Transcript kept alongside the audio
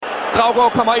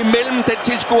Gravgaard kommer imellem den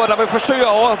tilskuer, der vil forsøge at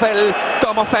overfalde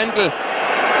dommer Fandl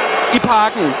i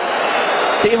Parken.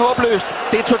 Det er håbløst.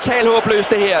 Det er totalt håbløst,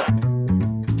 det her.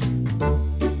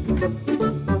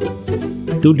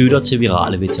 Du lytter til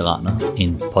Virale Veteraner,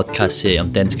 en podcastserie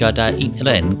om danskere, der af en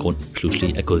eller anden grund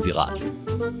pludselig er gået viralt.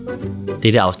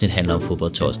 Dette afsnit handler om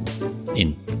fodboldtossen.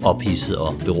 En ophidset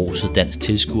og beruset dansk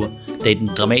tilskuer, der i den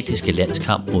dramatiske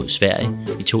landskamp mod Sverige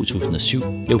i 2007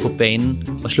 blev på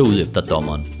banen og slog ud efter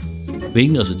dommeren,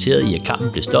 hvilket resulterede i, at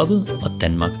kampen blev stoppet, og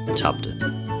Danmark tabte.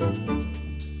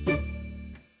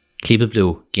 Klippet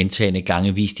blev gentagne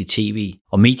gange vist i tv,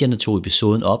 og medierne tog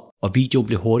episoden op, og videoen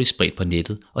blev hurtigt spredt på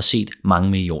nettet og set mange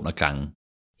millioner gange.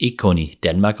 Ikke kun i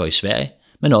Danmark og i Sverige,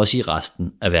 men også i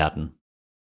resten af verden.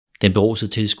 Den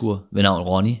berusede tilskuer ved navn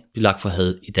Ronny blev lagt for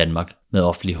had i Danmark med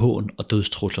offentlig hån og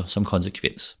dødstrusler som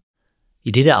konsekvens.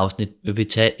 I dette afsnit vil vi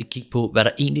tage et kig på, hvad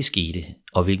der egentlig skete,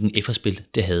 og hvilken efterspil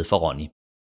det havde for Ronny.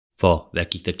 For hvad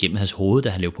gik der gennem hans hoved, da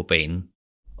han løb på banen?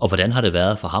 Og hvordan har det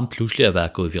været for ham pludselig at være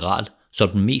gået viralt som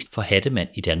den mest forhadte mand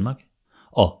i Danmark?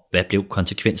 Og hvad blev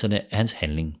konsekvenserne af hans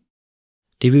handling?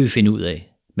 Det vil vi finde ud af,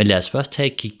 men lad os først tage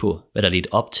et kig på, hvad der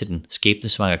ledte op til den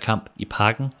skæbnesvangre kamp i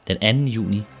Parken den 2.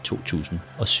 juni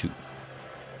 2007.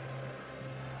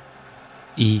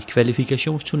 I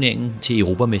kvalifikationsturneringen til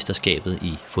Europamesterskabet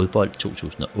i fodbold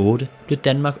 2008 blev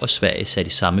Danmark og Sverige sat i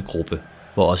samme gruppe,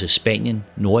 hvor også Spanien,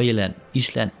 Nordirland,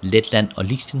 Island, Letland og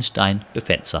Liechtenstein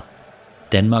befandt sig.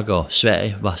 Danmark og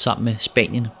Sverige var sammen med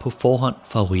Spanien på forhånd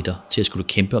favoritter til at skulle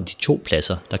kæmpe om de 2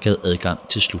 pladser, der gav adgang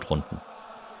til slutrunden.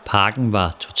 Parken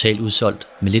var totalt udsolgt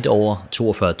med lidt over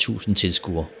 42.000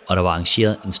 tilskuere, og der var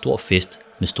arrangeret en stor fest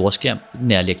med storskærm i den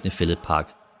nærliggende Fælledpark,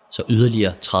 så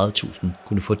yderligere 30.000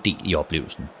 kunne få del i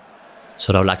oplevelsen.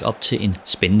 Så der var lagt op til en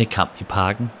spændende kamp i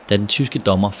Parken, da den tyske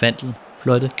dommer Fandl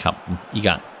fløjtede kampen i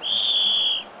gang.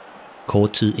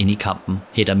 Kort tid ind i kampen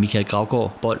hætter Michael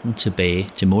Gravgaard bolden tilbage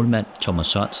til målmand Thomas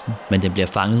Sørensen, men den bliver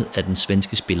fanget af den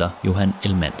svenske spiller Johan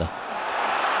Elmander.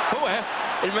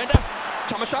 Elmander,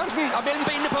 Thomas Sørensen og mellem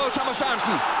benene på Thomas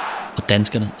Sørensen. Og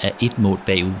danskerne er 1 mål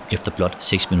bagud efter blot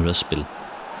 6 minutters spil.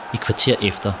 Et kvarter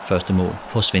efter første mål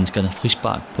får svenskerne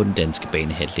frispark på den danske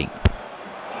banehalvdel.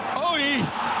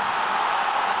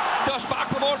 Det var spark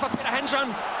på mål for Peter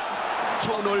Hansson.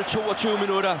 2-0, 22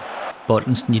 minutter.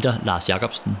 Bolden snitter Lars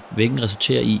Jacobsen, hvilken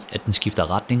resulterer i, at den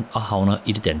skifter retning og havner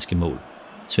i det danske mål.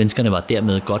 Svenskerne var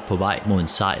dermed godt på vej mod en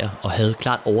sejr og havde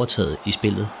klart overtaget i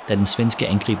spillet, da den svenske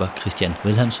angriber Christian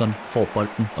Wilhelmsson får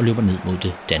bolden og løber ned mod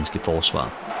det danske forsvar.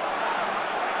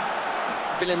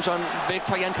 Wilhelmsson væk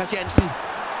fra Jan Christiansen.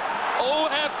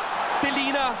 Det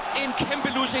ligner en kæmpe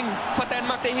lussing for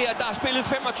Danmark, det her. Der er spillet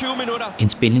 25 minutter. En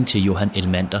spilning til Johan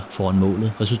Elmander foran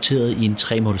målet resulterede i en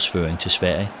 3-målsføring til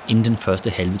Sverige, inden den første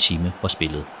halve time var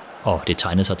spillet. Og det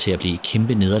tegnede sig til at blive et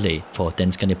kæmpe nederlag for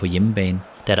danskerne på hjemmebane,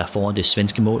 da der foran det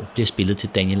svenske mål bliver spillet til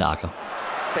Daniel Akker.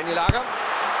 Daniel Akker.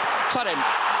 Sådan.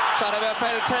 Så er der i hvert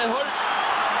fald taget hul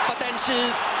fra dansk side.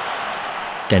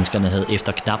 Danskerne havde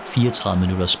efter knap 34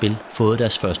 minutters spil fået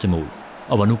deres første mål,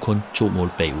 og var nu kun 2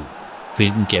 mål bagud,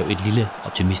 hvilken gav et lille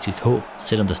optimistisk håb,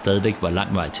 selvom der stadigvæk var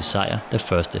lang vej til sejr, da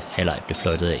første halvleg blev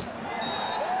fløjtet af.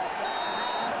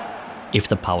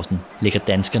 Efter pausen lægger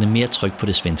danskerne mere tryk på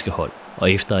det svenske hold,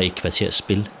 og efter et kvarters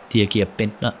spil dirigerer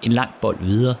Bentner en lang bold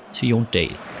videre til Jon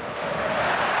Dahl.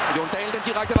 Jon Dahl, den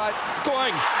direkte vej.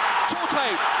 Going. 2-3.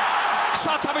 Så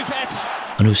tager vi fat.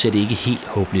 Og nu ser det ikke helt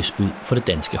håbløst ud for det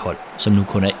danske hold, som nu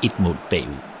kun er 1 mål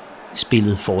bagud.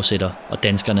 Spillet fortsætter, og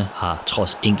danskerne har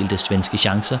trods enkelte svenske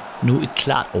chancer nu et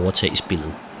klart overtag i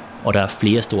spillet. Og der er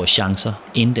flere store chancer,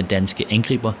 inden den danske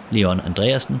angriber Leon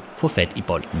Andreasen får fat i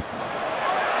bolden.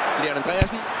 Leon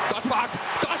Andreasen. Godt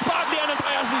spark, Leon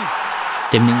Andreasen!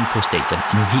 Stemningen på stadion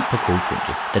er nu helt på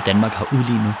kogepunktet, da Danmark har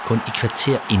udlignet kun et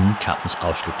kvarter inden kampens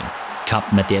afslutning.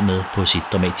 Kampen er dermed på sit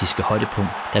dramatiske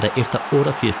højdepunkt, da der efter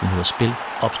 88 minutters spil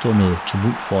opstår noget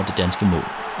tumult foran det danske mål,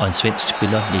 og en svensk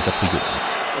spiller ligger på jorden.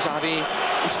 Og så har vi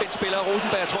en svensk spiller,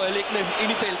 Rosenberg, tror jeg, liggende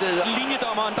inde i feltet.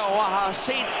 Linjedommeren derovre har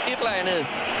set et eller andet.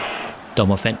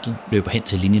 Dommer Fandl løber hen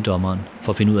til linjedommeren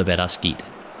for at finde ud af, hvad der er sket,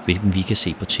 hvilken vi kan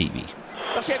se på tv.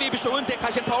 Der ser vi episoden, da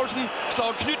Christian Poulsen slår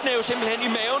et knytnæve simpelthen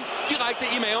i maven, direkte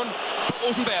i maven på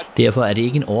Rosenberg. Derfor er det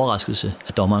ikke en overraskelse,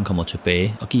 at dommeren kommer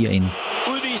tilbage og giver en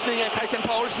udvisning af Christian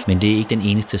Poulsen. Men det er ikke den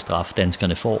eneste straf,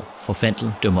 danskerne får, for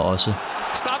Fandl dømmer også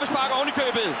straffespark oven i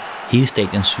købet. Hele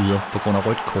stadion syder på grund af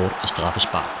rødt kort og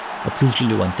straffespark, og pludselig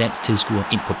løber en dansk tilskuer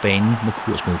ind på banen med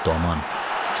kurs mod dommeren.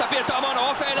 Så bliver dommeren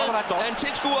overfaldet af en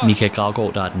tilskuer. Michael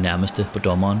Gravgaard, der er den nærmeste på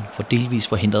dommeren, får delvis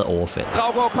forhindret overfald.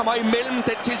 Gravgaard kommer imellem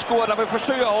den tilskuer, der vil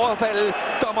forsøge at overfalde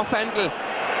dommer Fandl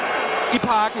i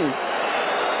Parken.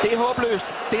 Det er håbløst.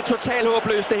 Det er totalt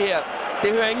håbløst, det her. Det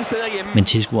hører ingen steder hjemme. Men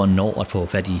tilskueren når at få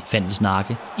fat i Fandels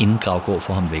nakke, inden Gravgaard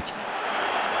får ham væk.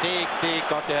 Det er ikke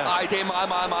godt, det her. Nej, det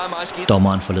er meget skidt.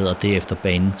 Dommeren forlader derefter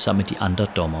banen sammen med de andre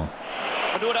dommere.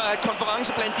 Og nu er der et konference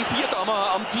blandt de 4 dommere,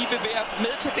 om de vil være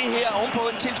med til det her ovenpå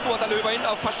en tilskuer, der løber ind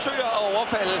og forsøger at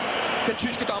overfalde den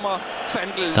tyske dommer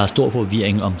Fandel. Der er stor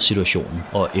forvirring om situationen,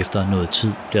 og efter noget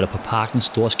tid bliver der på Parkens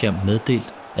storskærm meddelt,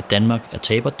 at Danmark er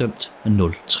taberdømt med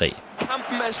 0-3.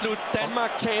 Kampen er slut.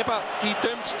 Danmark taber. De er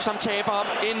dømt som taber.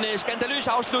 En skandaløs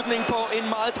afslutning på en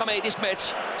meget dramatisk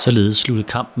match. Således sluttede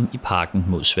kampen i Parken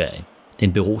mod Sverige.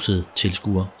 Den berusede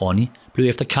tilskuer Ronny blev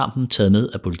efter kampen taget med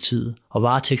af politiet og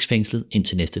varetægtsfængslet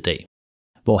indtil næste dag,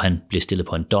 hvor han blev stillet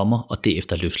på en dommer og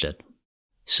derefter løsladt.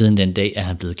 Siden den dag er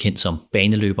han blevet kendt som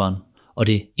baneløberen og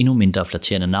det endnu mindre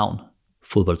flatterende navn,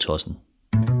 fodboldtossen.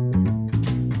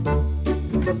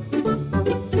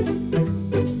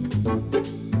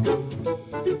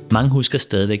 Mange husker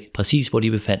stadigvæk præcis, hvor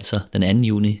de befandt sig den 2.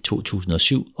 juni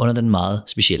 2007 under den meget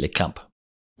specielle kamp.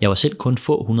 Jeg var selv kun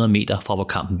få 100 meter fra, hvor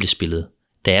kampen blev spillet,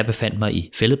 da jeg befandt mig i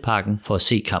Fælledparken for at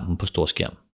se kampen på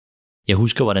storskærm. Jeg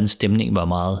husker, hvordan stemningen var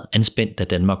meget anspændt, da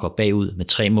Danmark var bagud med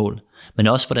 3 mål, men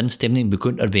også hvordan stemningen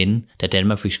begyndte at vende, da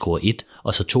Danmark fik scoret 1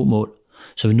 og så 2 mål,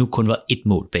 så vi nu kun var 1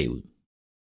 mål bagud.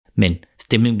 Men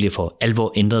stemningen blev for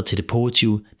alvor ændret til det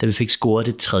positive, da vi fik scoret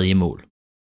det 3. mål.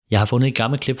 Jeg har fundet et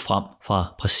gammelt klip frem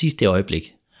fra præcis det øjeblik,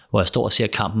 hvor jeg står og ser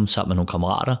kampen sammen med nogle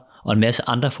kammerater og en masse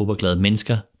andre fodboldglade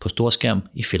mennesker på storskærm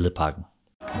i Fælledparken.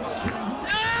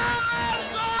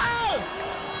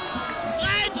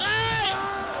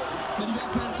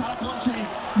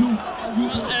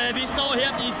 Vi står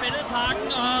her i Fælledparken,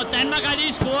 og Danmark har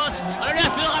lige scoret, og det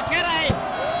bliver fyret raketter af.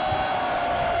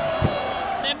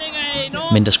 Stemningen er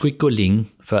enorm. Men der skulle ikke gå længe,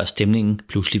 før stemningen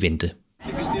pludselig vendte.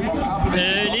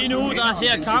 Lige nu, der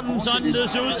ser kampen sådan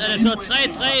ledes ud, at det står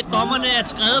 3-3. Dommerne er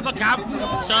skrevet på kampen,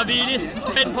 så vi er lidt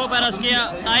spændt på, hvad der sker.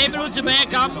 Der er 1 minut tilbage i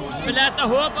kampen, men lad os da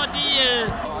håbe,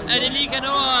 at det lige kan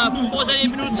nå at fortsætte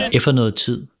 1 minut til. Efter noget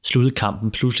tid sluttede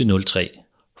kampen pludselig 0-3.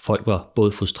 Folk var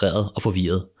både frustreret og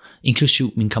forvirret, inklusiv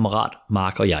min kammerat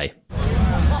Mark og jeg.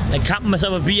 Da kampen er så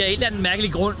forbi af en eller anden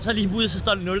mærkelig grund, så lige pludselig så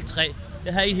står det 0-3.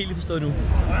 Det har jeg ikke helt forstået nu.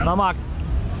 Nå, Mark.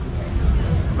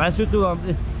 Hvad synes du om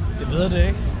det? Jeg ved det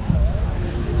ikke.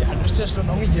 Jeg har lyst til at slå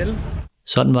nogen ihjel.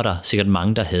 Sådan var der sikkert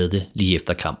mange, der havde det lige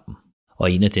efter kampen.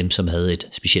 Og en af dem, som havde et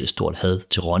specielt stort had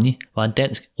til Ronny, var en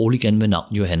dansk roligan med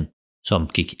navn Johan, som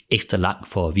gik ekstra langt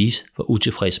for at vise, hvor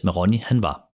utilfreds med Ronny han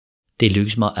var. Det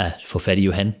lykkedes mig at få fat i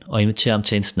Johan og invitere ham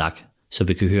til en snak, så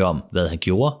vi kan høre om, hvad han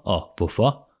gjorde og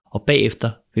hvorfor, og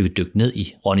bagefter vil vi dykke ned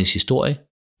i Ronnys historie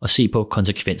og se på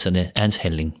konsekvenserne af hans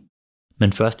handling.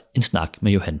 Men først en snak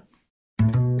med Johan.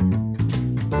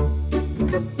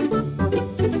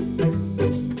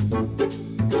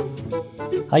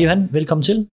 Hej Johan, velkommen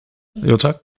til. Jo,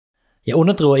 tak. Jeg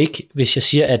underdriver ikke, hvis jeg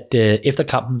siger, at efter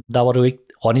kampen, der var du ikke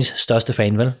Ronnys største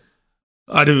fan, vel?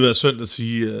 Ej, det vil være synd at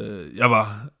sige. Jeg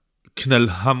var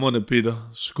knaldhamrende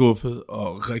bitter, skuffet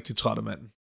og rigtig træt af manden.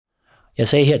 Jeg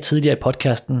sagde her tidligere i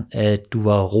podcasten, at du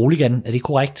var roligan. Er det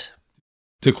korrekt?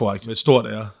 Det er korrekt. Med stort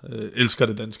ære. Elsker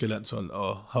det danske landshold,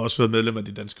 og har også været medlem af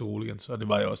de danske roligans, og det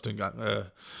var jeg også dengang.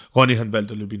 Ronny han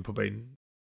valgte at løbe ind på banen.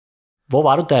 Hvor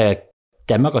var du, da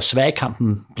Danmark og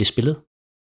Sverige-kampen blev spillet?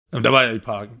 Jamen, der var jeg i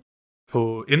Parken.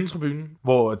 På endetribunen,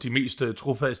 hvor de mest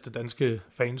trofaste danske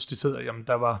fans, de sidder, jamen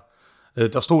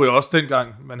der stod jeg også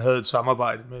dengang, man havde et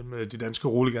samarbejde med de danske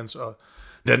roligans og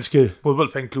danske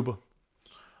fodboldfanklubber.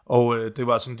 Og det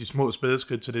var sådan de små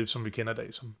spædeskridt til det, som vi kender i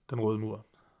dag, som den røde mur.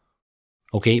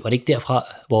 Okay, var det ikke derfra,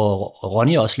 hvor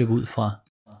Ronny også løb ud fra?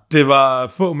 Det var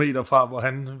få meter fra, hvor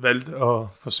han valgte at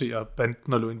forsere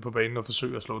banden og løbe ind på banen og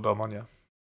forsøge at slå dommeren, ja.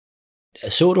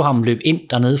 Så du ham løbe ind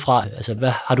dernede fra? Altså,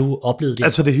 hvad har du oplevet det?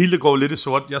 Altså, det hele går lidt i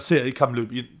sort. Jeg ser ikke ham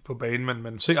løbe ind på banen, men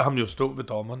man ser ham jo stå ved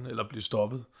dommeren eller blive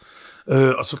stoppet.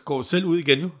 Og så går selv ud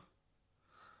igen jo.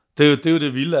 Det er jo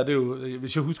det vilde af det jo.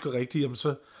 Hvis jeg husker rigtigt, jamen,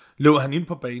 så løber han ind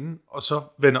på banen, og så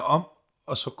vender om,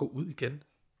 og så går ud igen.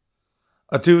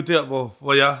 Og det er jo der,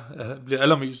 hvor jeg bliver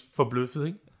allermest forbløffet,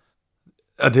 ikke?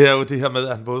 Og det er jo det her med,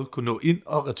 at han både kunne nå ind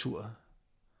og retur.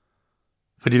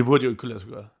 Fordi det burde jo ikke kunne lade sig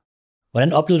gøre.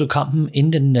 Hvordan oplevede du kampen,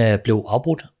 inden den blev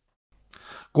afbrudt?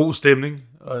 God stemning.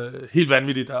 Helt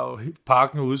vanvittigt. Der er jo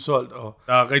parken er udsolgt, og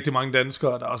der er rigtig mange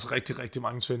danskere, og der er også rigtig, rigtig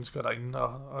mange svenskere derinde.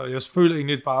 Og jeg føler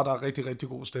egentlig bare, at der er rigtig, rigtig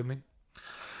god stemning.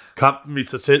 Kampen i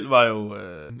sig selv var jo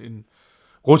en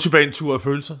rutsjebanetur af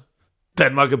følelser.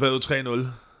 Danmark er bagud 3-0.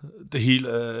 Det hele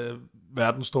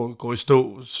verden går i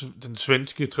stå. Den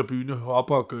svenske tribune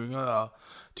hopper og gynger, og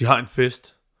de har en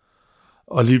fest.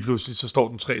 Og lige pludselig så står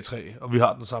den 3-3, og vi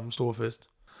har den samme store fest.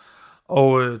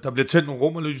 Og der bliver tændt nogle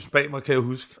romerlys bag mig, kan jeg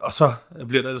huske. Og så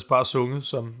bliver der ellers bare sunget,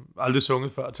 som aldrig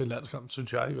sunget før til en landskamp,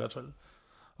 synes jeg i hvert fald.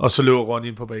 Og så løber Ronny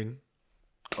ind på banen.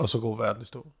 Og så går verden i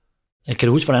stå. Kan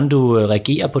du huske, hvordan du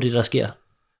reagerer på det, der sker?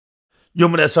 Jo,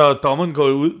 men altså, dommeren går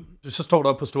jo ud. Så står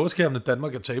der på storskærmen, at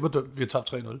Danmark er taberdømt. Vi har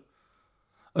tabt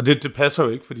 3-0. Og det passer jo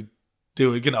ikke, fordi det er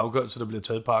jo ikke en afgørelse, der bliver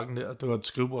taget i parken der. Det var et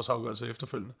skrivebordsafgørelse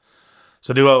efterfølgende.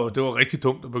 Så det var rigtig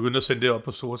dumt at begynde at sende det op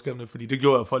på storskærmene, fordi det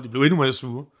gjorde, at folk blev endnu mere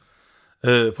sure.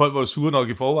 Folk var sure nok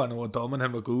i forvejen over, at dommeren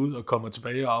han var gået ud og kommer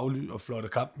tilbage og og fløjter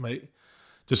kampen af.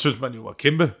 Det synes man jo var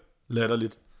kæmpe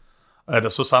latterligt. Og at der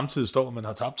så samtidig står, at man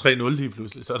har tabt 3-0 lige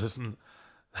pludselig, så er det sådan,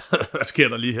 hvad sker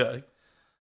der lige her, ikke?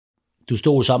 Du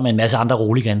stod sammen med en masse andre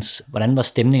hooligans. Hvordan var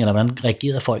stemningen, eller hvordan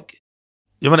reagerede folk?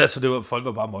 Jamen altså, folk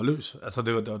var bare målløse. Altså,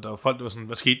 der var folk, der var sådan,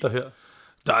 hvad skete der her?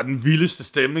 Der er den vildeste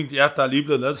stemning. Ja, der er lige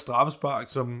blevet lavet et straffespark,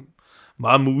 som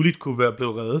meget muligt kunne være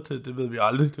blevet reddet. Det ved vi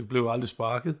aldrig. Det blev aldrig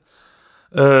sparket.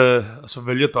 Og så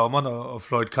vælger dommeren at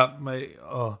fløjte kampen af,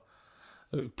 og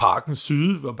Parken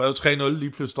Syde var bare 3-0,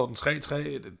 lige pludselig står den 3-3.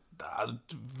 Der er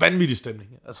vanvittig stemning.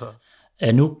 Altså.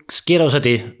 Nu sker der jo så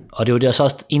det, og det er jo så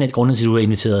også en af grundene til, at du er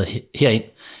inviteret herind.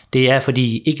 Det er,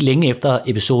 fordi ikke længe efter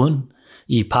episoden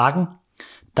i Parken,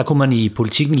 der kunne man i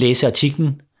Politikken læse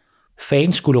artiklen,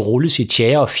 fans skulle rulles i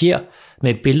tjære og fjer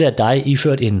med et billede af dig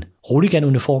iført en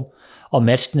hooligan-uniform og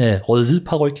matchende rød-hvid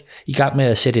paryk i gang med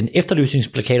at sætte en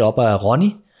efterlysningsplakat op af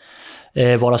Ronny,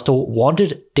 hvor der stod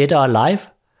Wanted, Dead or Alive,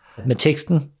 med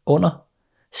teksten under.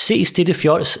 Ses dette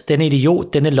fjols, denne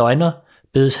idiot, denne løgner,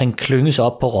 bedes han klynges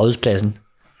op på Rådhuspladsen.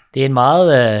 Det er en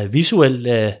meget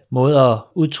visuel måde at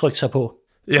udtrykke sig på.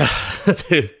 Ja,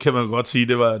 det kan man godt sige.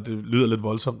 Det lyder lidt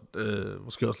voldsomt.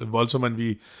 Måske også lidt voldsomt, men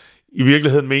vi i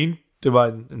virkeligheden mente, det var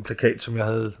en plakat, som jeg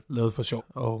havde lavet for sjov,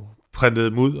 og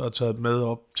printet dem ud og taget med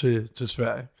op til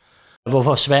Sverige.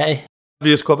 Hvorfor Sverige? Vi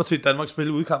har sgu op og set Danmark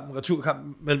spille udkampen,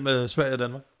 returkampen mellem Sverige og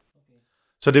Danmark.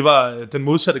 Så det var den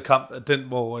modsatte kamp af den,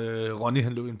 hvor Ronny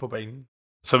han løb ind på banen.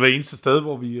 Så hver eneste sted,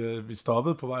 hvor vi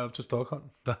stoppede på vej op til Stockholm,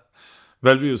 der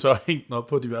valgte vi jo så at hænge den op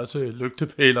på diverse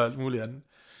lygtepæler og alt muligt andet.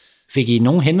 Fik I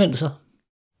nogen henvendelser?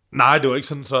 Nej, det var ikke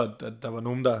sådan så, at der var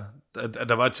nogen, at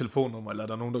der var et telefonnummer, eller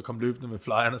der var nogen, der kom løbende med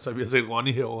flyerne, så vi har set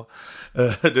Ronny herovre.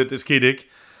 Det skete ikke.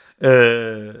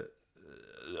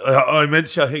 Og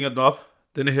imens jeg hænger den op,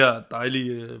 denne her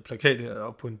dejlige plakat her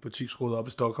op på en butiksrude op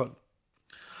i Stockholm,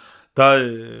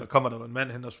 der kommer der en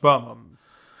mand hen og spørger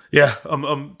mig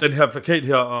om den her plakat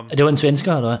her. Om det var en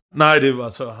svensker, eller hvad? Nej, det var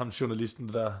så ham journalisten,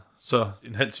 der så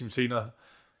en halv time senere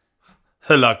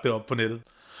havde lagt det op på nettet.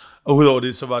 Og udover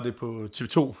det, så var det på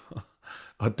TV2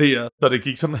 og DR, så det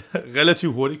gik sådan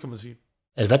relativt hurtigt, kan man sige.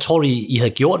 Altså, hvad tror du, I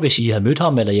havde gjort, hvis I havde mødt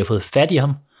ham, eller I havde fået fat i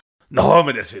ham? Nå,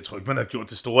 men jeg tror ikke, man havde gjort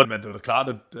det store, men det var da klart,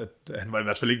 at han var i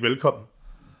hvert fald ikke velkommen.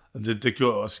 Det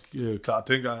gjorde også klart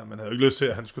dengang, man havde jo ikke lyst til,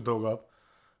 at han skulle dukke op,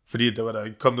 fordi der var der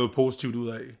ikke kommet noget positivt ud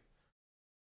af.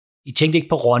 I tænkte ikke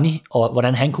på Ronny, og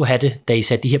hvordan han kunne have det, da I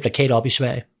satte de her plakater op i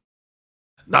Sverige?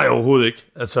 Nej, overhovedet ikke.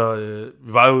 Altså,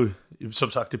 vi var jo som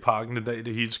sagt i Parken den dag,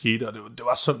 det hele skete, og det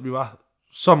var så, vi var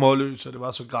så målløse, og det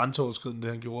var så grænseoverskridende,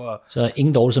 det han gjorde. Så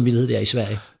ingen dårlig samvittighed der i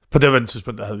Sverige? På det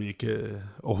tidspunkt, der havde vi ikke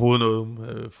overhovedet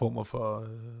noget former for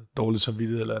dårlig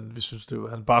samvittighed eller andet. Vi synes,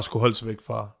 han bare skulle holde sig væk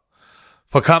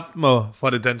fra kampen og fra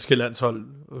det danske landshold,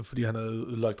 fordi han havde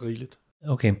ødelagt rigeligt.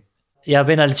 Okay. Jeg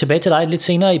vender lidt tilbage til dig lidt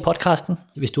senere i podcasten,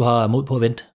 hvis du har mod på at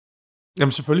vente.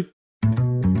 Jamen selvfølgelig.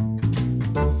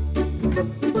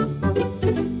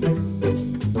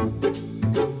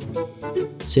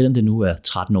 Selvom det nu er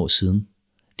 13 år siden,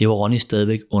 det var Ronny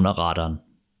stadigvæk under radaren,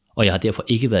 og jeg har derfor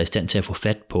ikke været i stand til at få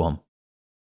fat på ham.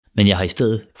 Men jeg har i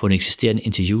stedet fundet eksisterende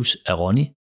interviews af Ronny,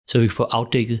 så vi kan få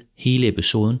afdækket hele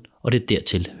episoden og det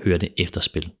dertil hørende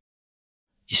efterspil.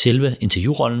 I selve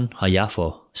interviewrollen har jeg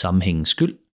for sammenhængens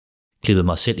skyld klippet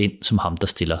mig selv ind som ham, der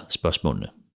stiller spørgsmålene.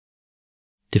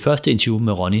 Det første interview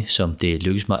med Ronny, som det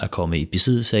lykkedes mig at komme i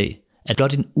besiddelse af, er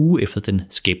blot en uge efter den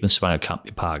skæbnesvangre kamp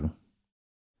i Parken.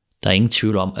 Der er ingen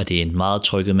tvivl om, at det er en meget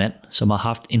trykket mand, som har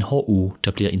haft en hård uge,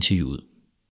 der bliver interviewet.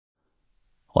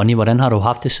 Ronny, hvordan har du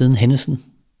haft det siden hændelsen?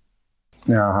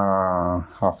 Jeg har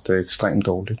haft det ekstremt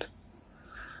dårligt.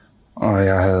 Og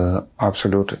jeg havde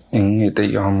absolut ingen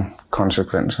idé om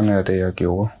konsekvenserne af det, jeg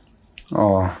gjorde.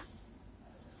 Og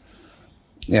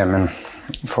jamen,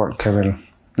 folk kan vel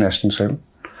næsten selv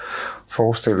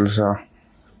forestille sig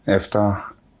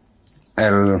efter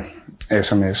alle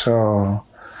sms'er og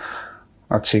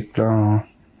artikler og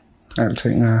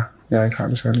alting, at jeg ikke har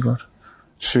det særlig godt.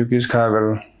 Psykisk har jeg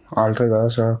vel aldrig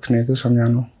været så knækket, som jeg er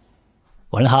nu.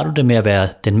 Hvordan har du det med at være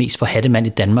den mest forhatte mand i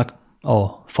Danmark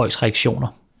og folks reaktioner?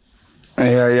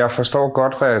 Jeg forstår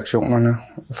godt reaktionerne,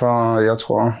 for jeg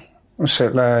tror,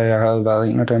 selv, at jeg havde været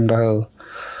en af dem, der havde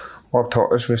råbt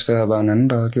højst, hvis det havde været en anden,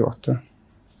 der havde gjort det.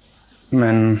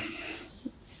 Men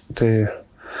det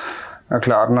er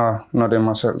klart, når det er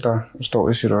mig selv, der står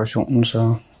i situationen,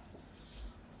 så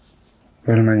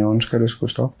vil man jo ønske, at det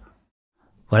skulle stoppe.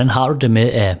 Hvordan har du det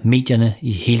med, at medierne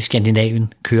i hele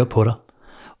Skandinavien kører på dig,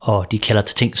 og de kalder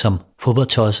til ting som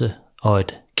fodboldtosse og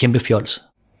et kæmpe fjols?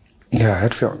 Jeg er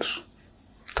et fjols.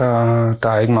 Der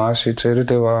er ikke meget at sige til det.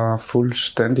 Det var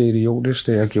fuldstændig idiotisk,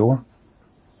 det jeg gjorde.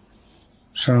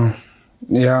 Så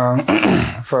jeg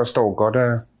forstår godt,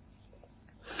 at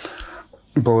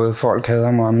både folk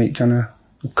hader mig og medierne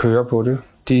kører på det.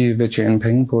 De vil tjene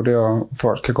penge på det, og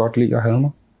folk kan godt lide at hade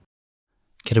mig.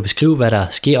 Kan du beskrive, hvad der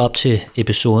sker op til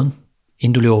episoden,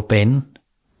 inden du løber banen?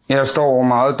 Jeg står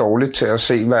meget dårligt til at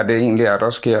se, hvad det egentlig er, der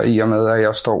sker, i og med, at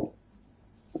jeg står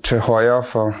til højre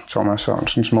for Thomas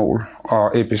Sørensens mål,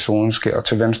 og episoden sker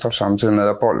til venstre, samtidig med,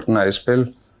 at bolden er i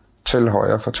spil til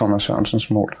højre for Thomas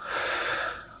Sørensens mål.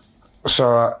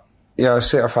 Så jeg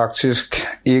ser faktisk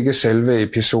ikke selve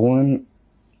episoden,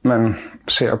 men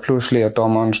ser pludselig, at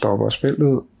dommeren stopper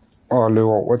spillet og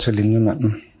løber over til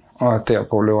linjemanden. Og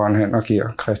derpå løber han hen og giver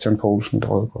Christian Poulsen det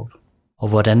røde kort. Og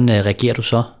hvordan reagerer du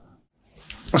så?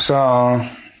 Så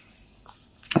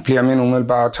bliver min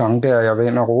umiddelbare tanke, at jeg vil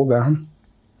ind og råbe af ham.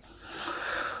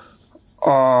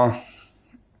 Og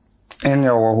inden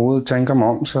jeg overhovedet tænker mig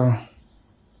om, så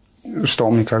står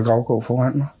Michael Gravgaard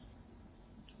foran mig.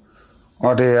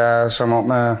 Og det er som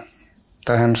om, at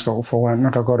da han står foran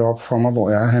mig, der går det op for mig, hvor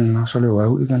jeg er henne, og så løber jeg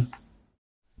ud igen.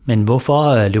 Men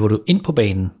hvorfor løber du ind på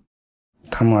banen?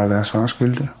 Der må jeg være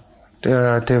svarskyldig.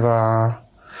 Det var...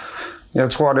 Jeg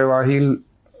tror, det var hele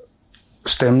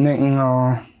stemningen,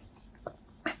 og...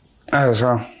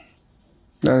 Altså...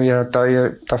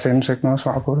 Der findes ikke noget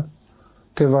svar på det.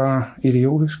 Det var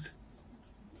idiotisk.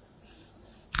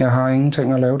 Jeg har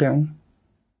ingenting at lave derinde.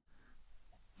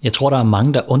 Jeg tror, der er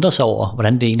mange, der undrer sig over,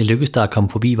 hvordan det egentlig lykkedes dig at komme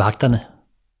forbi vagterne.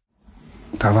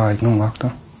 Der var ikke nogen vagter.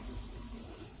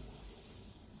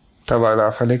 Der var i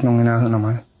hvert fald ikke nogen i nærheden af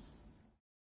mig.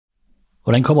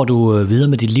 Hvordan kommer du videre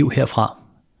med dit liv herfra?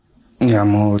 Jeg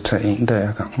må tage en dag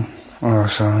ad gangen, og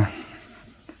så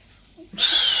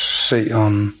se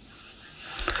om...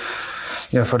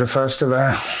 Ja, for det første,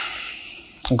 hvad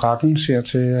retten siger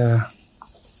til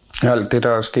alt det, der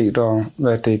er sket, og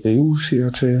hvad DBU siger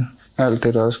til alt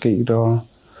det, der er sket, og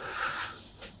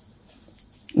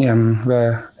jamen,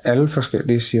 hvad alle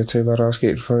forskellige siger til, hvad der er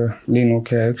sket, for lige nu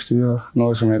kan jeg ikke styre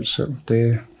noget som helst selv.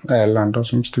 Det er alle andre,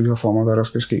 som styrer for mig, hvad der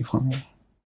skal ske fremover.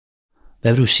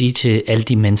 Hvad vil du sige til alle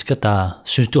de mennesker, der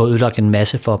synes, du har ødelagt en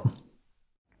masse for dem?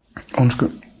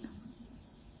 Undskyld.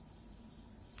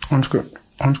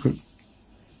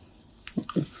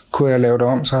 Kunne jeg lave det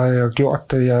om, så havde jeg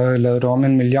gjort det. Jeg havde lavet det om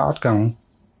 1 milliard gange.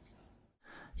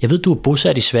 Jeg ved, du er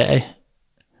bosat i Sverige,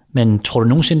 men tror du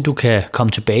nogensinde, du kan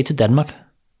komme tilbage til Danmark?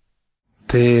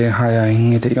 Det har jeg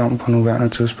ingen idé om på nuværende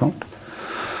tidspunkt.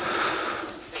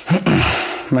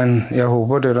 Men jeg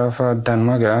håber det derfor, at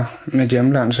Danmark er mit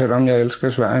hjemland. Selvom jeg elsker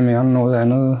Sverige mere end noget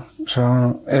andet,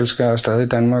 så elsker jeg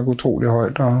stadig Danmark utrolig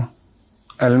højt. Og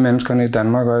alle menneskerne i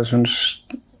Danmark, og jeg synes,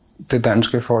 det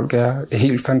danske folk er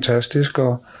helt fantastisk.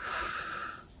 Og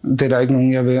det er der ikke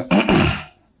nogen, jeg vil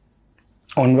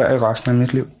undvære i resten af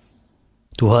mit liv.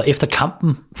 Du har efter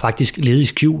kampen faktisk levet i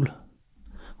skjul.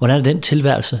 Hvordan er den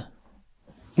tilværelse?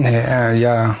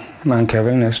 Ja, man kan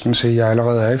vel næsten sige, at jeg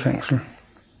allerede er i fængsel.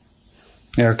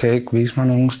 Jeg kan ikke vise mig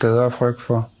nogen steder af frygt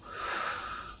for,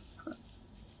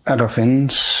 at der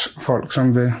findes folk,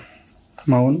 som vil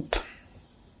mig ondt.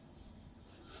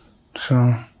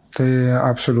 Så det er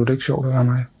absolut ikke sjovt at være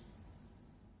mig.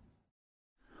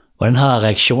 Hvordan har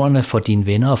reaktionerne for dine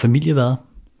venner og familie været?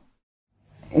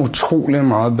 Utrolig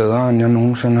meget bedre, end jeg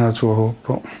nogensinde havde turde håbe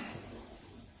på.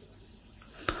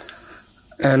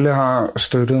 Alle har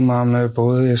støttet mig med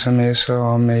både sms'er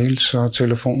og mails og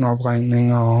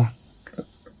telefonopringning og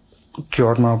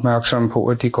gjort mig opmærksom på,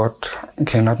 at de godt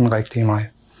kender den rigtige mig.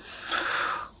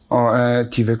 Og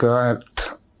at de vil gøre alt,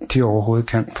 de overhovedet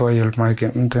kan for at hjælpe mig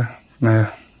igennem det med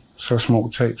så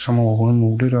små tab som overhovedet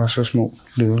muligt og så små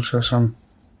lidelser, som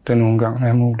det nogle gange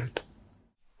er muligt.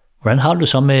 Hvordan har du det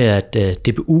så med, at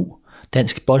DBU,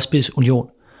 Dansk Boldspidsunion,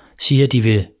 siger, at de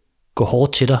vil gå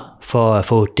hårdt til dig for at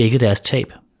få dækket deres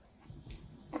tab?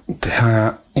 Det har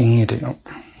jeg ingen idé om.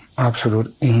 Absolut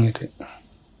ingen idé.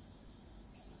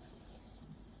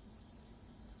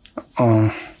 Og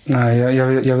nej,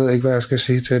 jeg ved ikke, hvad jeg skal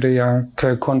sige til det. Jeg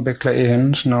kan kun beklage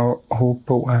hændelsen og håbe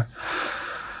på, at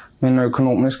min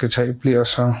økonomiske tab bliver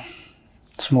så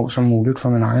små som muligt for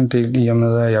min egen del, i og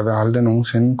med, at jeg vil aldrig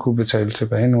nogensinde kunne betale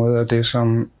tilbage noget af det,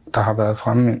 som der har været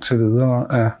fremme indtil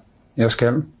videre af jeg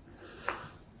skal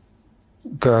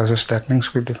gøres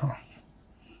erstatningsskyldig for.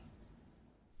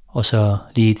 Og så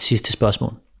lige et sidste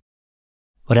spørgsmål.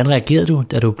 Hvordan reagerede du,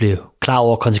 da du blev klar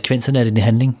over konsekvenserne af din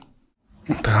handling?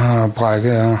 Der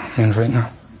brækkede jeg mine fingre.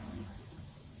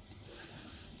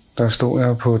 Der stod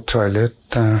jeg på et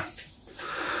toilet, da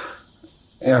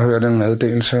jeg hørte en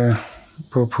meddelelse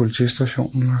på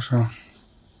politistationen, og så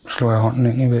slog jeg hånden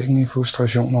ind i væggen i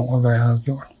frustration over, hvad jeg havde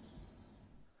gjort.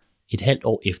 Et halvt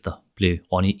år efter blev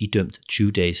Ronny idømt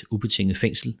 20 dages ubetinget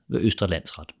fængsel ved Østre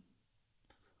Landsret.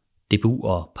 DBU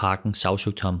og Parken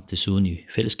sagsøgte ham desuden i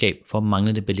fællesskab for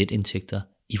manglende billetindtægter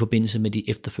i forbindelse med de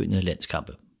efterfølgende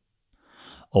landskampe.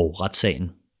 Og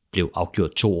retssagen blev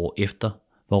afgjort 2 år efter,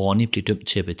 hvor Ronny blev dømt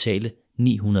til at betale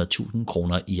 900.000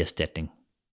 kroner i erstatning.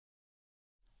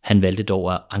 Han valgte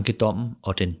dog at anke dommen,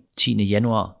 og den 10.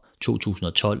 januar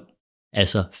 2012,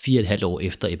 altså 4,5 år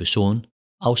efter episoden,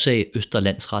 afsagde Østre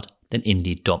Landsret den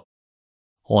endelige dom.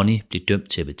 Ronny blev dømt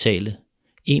til at betale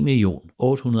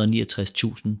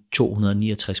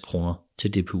 1.869.269 kroner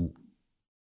til DBU.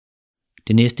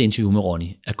 Det næste interview med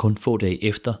Ronny er kun få dage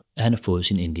efter, at han har fået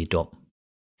sin endelige dom.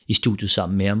 I studiet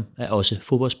sammen med ham er også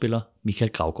fodboldspiller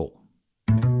Michael Gravgaard.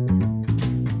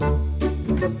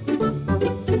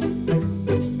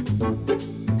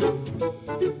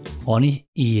 Ronny,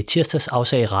 i tirsdags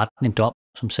afsagde retten en dom,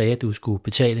 som sagde, at du skulle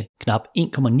betale knap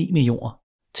 1,9 millioner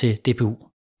til DBU.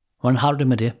 Hvordan har du det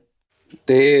med det?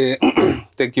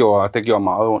 Det gjorde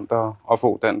meget ondt at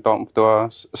få den dom. Det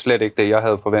var slet ikke det, jeg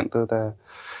havde forventet, da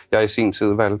jeg i sin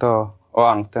tid valgte at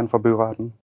anke den for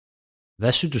byretten.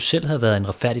 Hvad synes du selv havde været en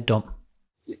retfærdig dom?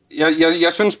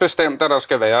 Jeg synes bestemt, at der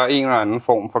skal være en eller anden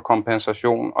form for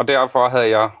kompensation, og derfor havde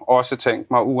jeg også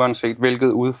tænkt mig, uanset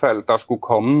hvilket udfald der skulle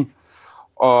komme,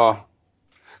 og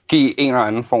give en eller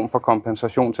anden form for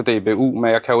kompensation til DBU,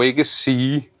 men jeg kan jo ikke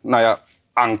sige, når jeg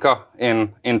anker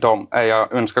en dom, at jeg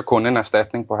ønsker kun en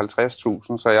erstatning på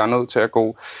 50.000, så jeg er nødt til at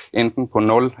gå enten på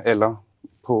 0 eller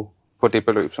på det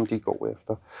beløb, som de går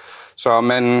efter. Så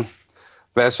man,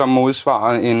 hvad som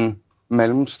modsvarer en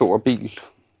mellemstor bil.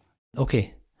 Okay.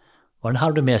 Hvordan har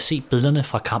du det med at se billederne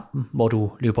fra kampen, hvor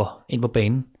du løber ind på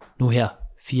banen, nu her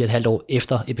 4,5 år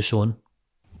efter episoden?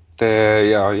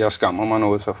 Jeg skammer mig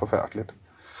noget så forfærdeligt.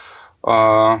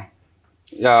 Og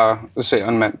jeg ser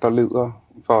en mand, der lider,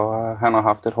 for han har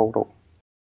haft et hårdt år.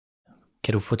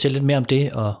 Kan du fortælle lidt mere om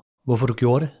det, og hvorfor du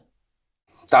gjorde det?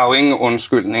 Der er jo ingen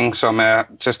undskyldning, som er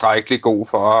tilstrækkelig god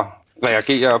for at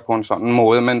reagere på en sådan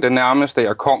måde, men det nærmeste,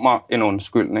 jeg kommer en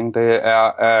undskyldning, det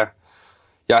er, at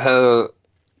jeg havde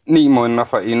 9 måneder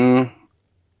forinden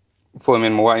fået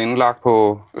min mor indlagt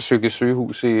på psykisk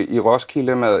sygehus i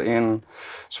Roskilde med en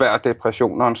svær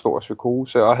depression og en stor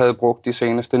psykose, og havde brugt de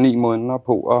seneste 9 måneder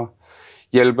på at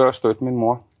hjælpe og støtte min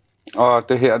mor. Og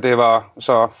det her, det var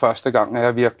så første gang, at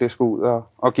jeg virkelig skulle ud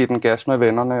og give den gas med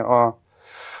vennerne, og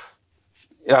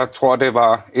jeg tror, det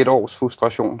var et års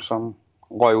frustration, som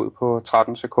røg ud på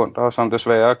 13 sekunder, og som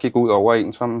desværre gik ud over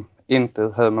en, som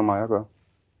intet havde med mig at gøre.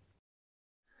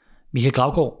 Michael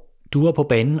Gravgaard, du var på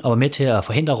banen og var med til at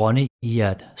forhindre Ronny i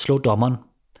at slå dommeren.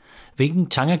 Hvilke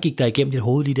tanker gik der igennem dit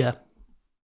hoved lige der?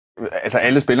 Altså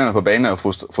alle spillerne på banen er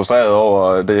frustreret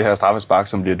over det her straffespark,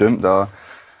 som bliver dømt, og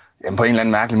jamen, på en eller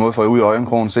anden mærkelig måde får jeg ud i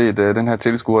øjenkrogen set den her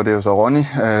tilskuer, det er jo så Ronny,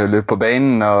 løb på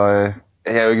banen, og jeg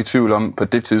er jo ikke i tvivl om på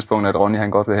det tidspunkt, at Ronny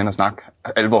han godt vil hen og snakke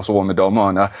alvorsord med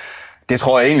dommeren, og det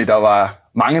tror jeg egentlig, der var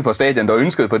mange på stadion, der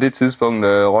ønskede på det tidspunkt.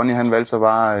 Ronny han valgte så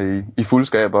bare i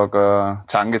fuldskab at gøre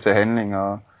tanke til handling,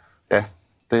 og ja,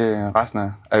 resten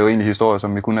er jo egentlig historie,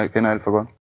 som vi kun kender alt for godt.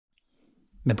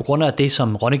 Men på grund af det,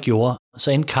 som Ronny gjorde,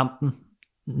 så endte kampen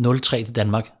 0-3 til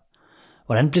Danmark.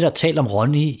 Hvordan blev der talt om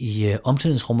Ronny i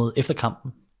omklædningsrummet efter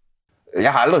kampen?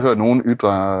 Jeg har aldrig hørt nogen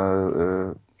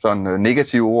ytre sådan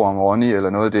negative ord om Ronny eller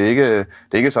noget. Det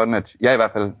er ikke sådan, at jeg i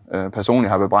hvert fald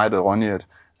personligt har bebrejdet Ronny,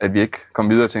 at vi ikke kom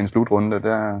videre til en slutrunde.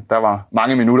 Der var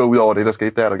mange minutter ud over det, der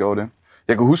skete der gjorde det.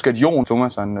 Jeg kan huske, at Jon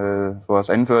Thomasson, vores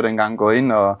anfører dengang, går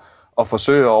ind og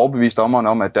forsøger at overbevise dommeren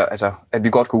om, at vi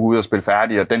godt kunne gå ud og spille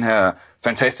færdigt, og den her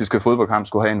fantastiske fodboldkamp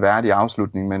skulle have en værdig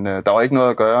afslutning, men der var ikke noget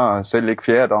at gøre, og selv ikke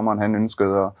fjerde dommeren, han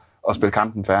ønskede at spille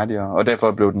kampen færdig, og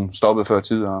derfor blev den stoppet før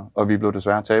tid, og vi blev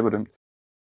desværre tabedømt.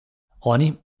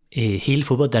 Ronny, hele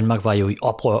fodbold Danmark var jo i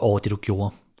oprør over det, du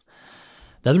gjorde.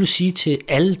 Hvad vil du sige til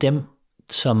alle dem,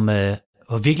 som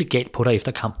var virkelig galt på dig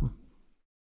efter kampen?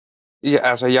 Ja,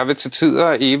 altså, jeg vil til tid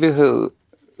og evighed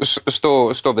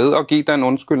stå ved og give den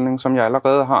undskyldning, som jeg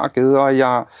allerede har givet, og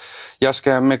jeg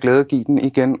skal med glæde give den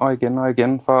igen og igen og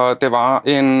igen, for det var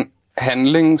en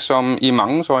handling, som i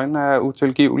manges øjne er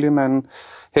utilgivelig, men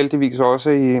heldigvis også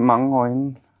i mange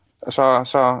øjne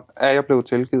så er jeg blevet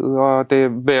tilgivet, og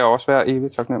det vil jeg også være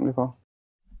evigt taknemmelig for.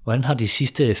 Hvordan har de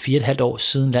sidste 4,5 år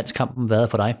siden landskampen været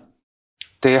for dig?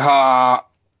 Det har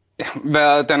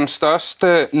været den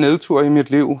største nedtur i mit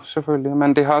liv, selvfølgelig,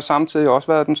 men det har samtidig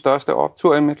også været den største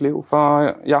optur i mit liv,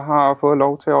 for jeg har fået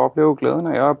lov til at opleve glæden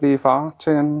af at blive far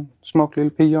til en smuk lille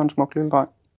pige og en smuk lille dreng.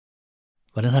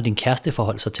 Hvordan har din kæreste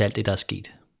forholdt sig til alt det, der er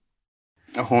sket?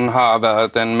 Hun har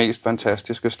været den mest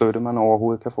fantastiske støtte, man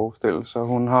overhovedet kan forestille sig.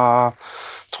 Hun har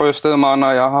trøstet mig,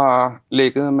 når jeg har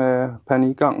ligget med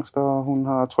panikangst, og hun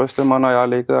har trøstet mig, når jeg har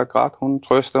ligget og grædt. Hun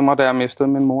trøstede mig, da jeg mistede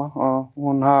min mor, og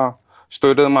hun har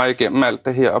støttet mig igennem alt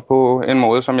det her på en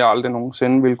måde, som jeg aldrig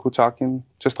nogensinde ville kunne takke hende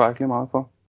tilstrækkeligt meget for.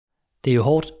 Det er jo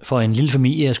hårdt for en lille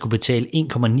familie at skulle betale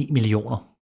 1,9 millioner.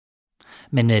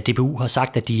 Men DBU har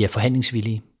sagt, at de er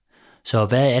forhandlingsvillige. Så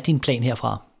hvad er din plan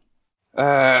herfra?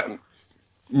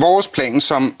 Vores plan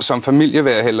som familie,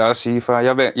 vil jeg hellere sige, for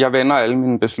jeg vender alle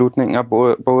mine beslutninger,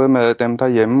 både med dem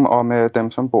derhjemme og med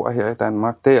dem, som bor her i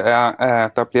Danmark. Det er,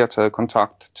 at der bliver taget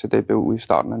kontakt til DBU i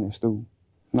starten af næste uge,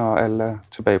 når alle er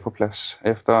tilbage på plads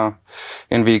efter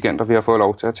en weekend, og vi har fået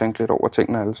lov til at tænke lidt over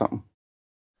tingene alle sammen.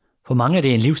 For mange er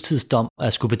det en livstidsdom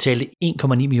at skulle betale 1,9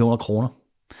 millioner kroner.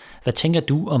 Hvad tænker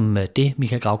du om det,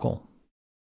 Michael Gravgaard?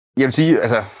 Jeg vil sige,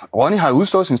 altså, Ronny har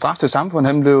udstået sin straf til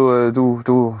samfundet. Han blev,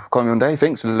 du kom jo en dag i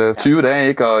fængsel, 20 dage,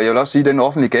 ikke? Og jeg vil også sige, at den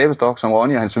offentlige gabestok, som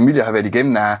Ronny og hans familie har været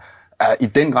igennem, er i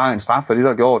den grad en straf for det,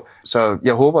 der er gjort. Så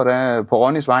jeg håber da på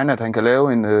Ronnys vegne, at han kan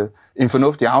lave en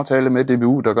fornuftig aftale med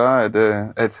DBU, der gør,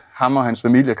 at ham og hans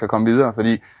familie kan komme videre.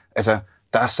 Fordi altså,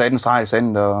 der er sat en streg i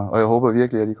sandet, og jeg håber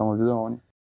virkelig, at de kommer videre, Ronny.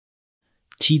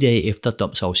 10 dage efter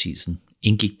domsafsigelsen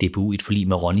indgik DBU et forlig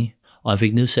med Ronny, og han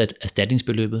fik nedsat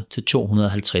erstatningsbeløbet til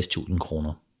 250.000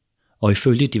 kroner. Og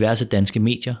ifølge diverse danske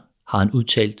medier har han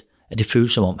udtalt, at det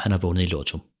føles som om, han har vundet i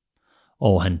lotto.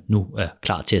 Og han nu er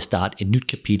klar til at starte et nyt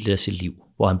kapitel af sit liv,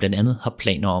 hvor han blandt andet har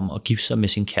planer om at gifte sig med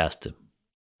sin kæreste.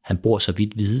 Han bor, så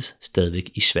vidt vides, stadigvæk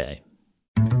i Sverige.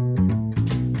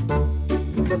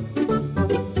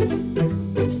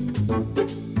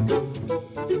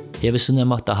 Her ved siden af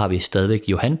mig, der har vi stadigvæk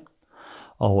Johan.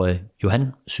 Og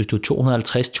Johan, synes du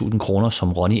 250.000 kroner,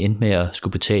 som Ronny endte med at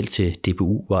skulle betale til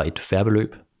DBU, var et fair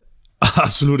beløb?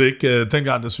 Absolut ikke.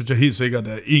 Dengang der synes jeg helt sikkert,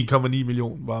 at 1,9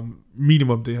 millioner var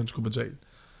minimum det, han skulle betale.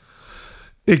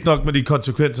 Ikke nok med de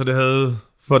konsekvenser, det havde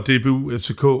for DBU,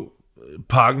 FCK,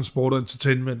 Parken Sport og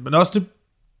Entertainment, men også det,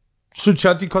 synes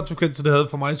jeg, de konsekvenser, det havde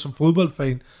for mig som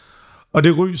fodboldfan. Og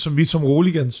det ry, som vi som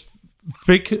Roligans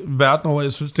fik verden over,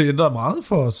 jeg synes, det ændrede meget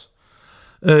for os.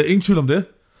 Ingen tvivl om det.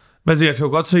 Men jeg kan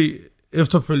jo godt se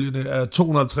efterfølgende, at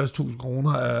 250.000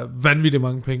 kroner er vanvittigt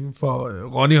mange penge for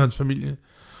Ronny og hans familie.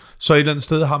 Så et eller andet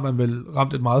sted har man vel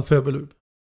ramt et meget fair beløb.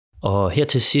 Og her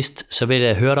til sidst, så vil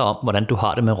jeg høre dig om, hvordan du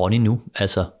har det med Ronny nu,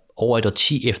 altså over et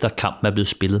årti efter kampen er blevet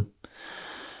spillet.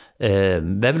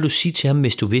 Hvad vil du sige til ham,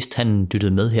 hvis du vidste, han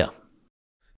lyttede med her?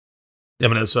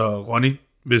 Jamen altså, Ronny,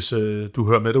 hvis du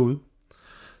hører med derude,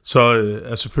 så er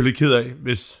jeg selvfølgelig ked af,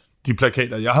 hvis de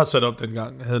plakater, jeg har sat op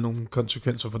dengang, havde nogle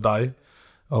konsekvenser for dig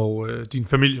og din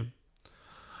familie.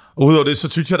 Og udover det, så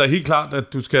synes jeg da helt klart,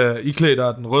 at du skal iklæde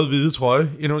dig den rød-hvide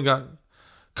trøje endnu en gang.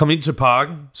 Kom ind til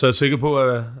Parken, så er jeg sikker på,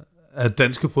 at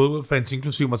danske fodboldfans,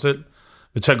 inklusive mig selv,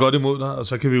 vil tage godt imod dig, og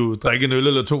så kan vi jo drikke en øl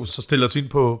eller to, så stille os ind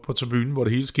på tribunen, hvor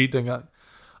det hele skete dengang,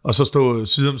 og så stå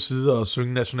side om side og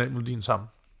synge nationalmelodien sammen.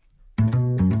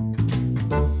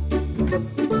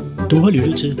 Du har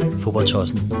lyttet til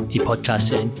Fodboldtossen i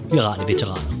podcastserien Virale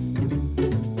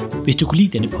Veteraner. Hvis du kunne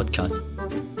lide denne podcast,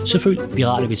 så følg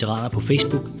Virale Veteraner på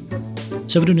Facebook,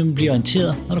 så vil du nemlig blive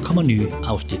orienteret, når der kommer nye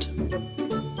afsnit.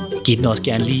 Giv den også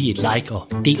gerne lige et like og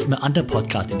del med andre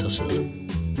podcastinteresserede.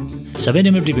 Så vil jeg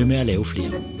nemlig blive ved med at lave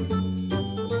flere.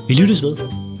 Vi lyttes ved.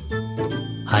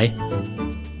 Hej.